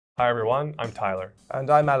Hi everyone, I'm Tyler. And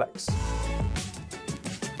I'm Alex.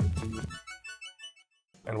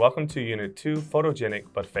 And welcome to Unit 2, Photogenic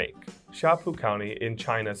but Fake. Xiapu County in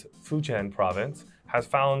China's Fujian province has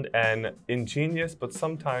found an ingenious but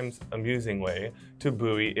sometimes amusing way to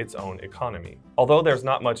buoy its own economy. Although there's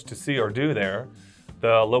not much to see or do there, the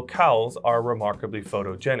locales are remarkably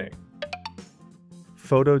photogenic.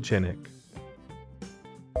 Photogenic.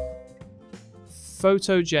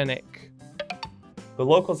 Photogenic. The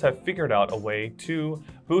locals have figured out a way to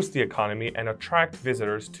boost the economy and attract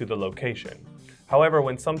visitors to the location. However,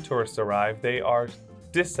 when some tourists arrive, they are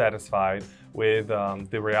dissatisfied with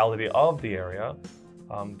the reality of the area,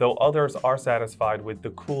 though others are satisfied with the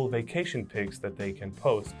cool vacation pics that they can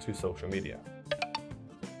post to social media.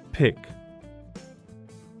 Pic.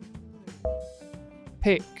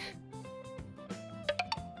 Pic.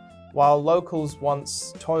 While locals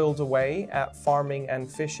once toiled away at farming and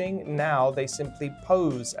fishing, now they simply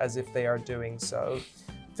pose as if they are doing so.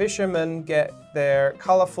 Fishermen get their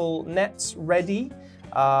colorful nets ready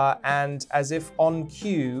and, as if on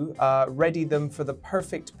cue, ready them for the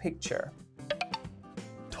perfect picture.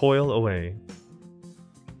 Toil away.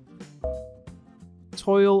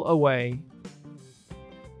 Toil away.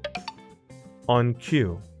 On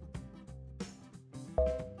cue.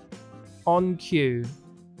 On cue.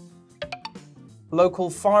 Local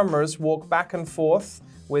farmers walk back and forth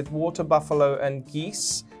with water buffalo and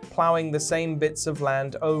geese, plowing the same bits of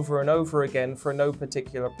land over and over again for no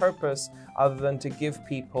particular purpose other than to give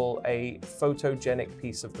people a photogenic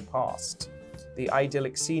piece of the past. The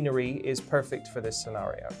idyllic scenery is perfect for this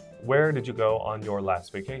scenario. Where did you go on your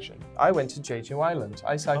last vacation? I went to Jeju Island.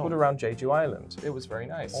 I cycled around Jeju Island. It was very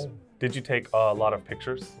nice. Oh. Did you take a lot of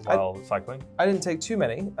pictures while cycling? I didn't take too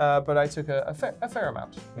many, but I took a fair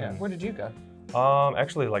amount. Yeah. Where did you go?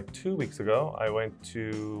 Actually, like 2 weeks ago, I went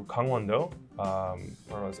to Gangwon-do.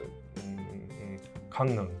 Where was it?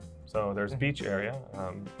 Gangneung. So there's a beach area.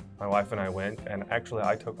 My wife and I went, and actually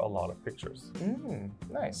I took a lot of pictures.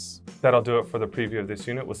 Nice. That'll do it for the preview of this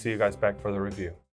unit. We'll see you guys back for the review.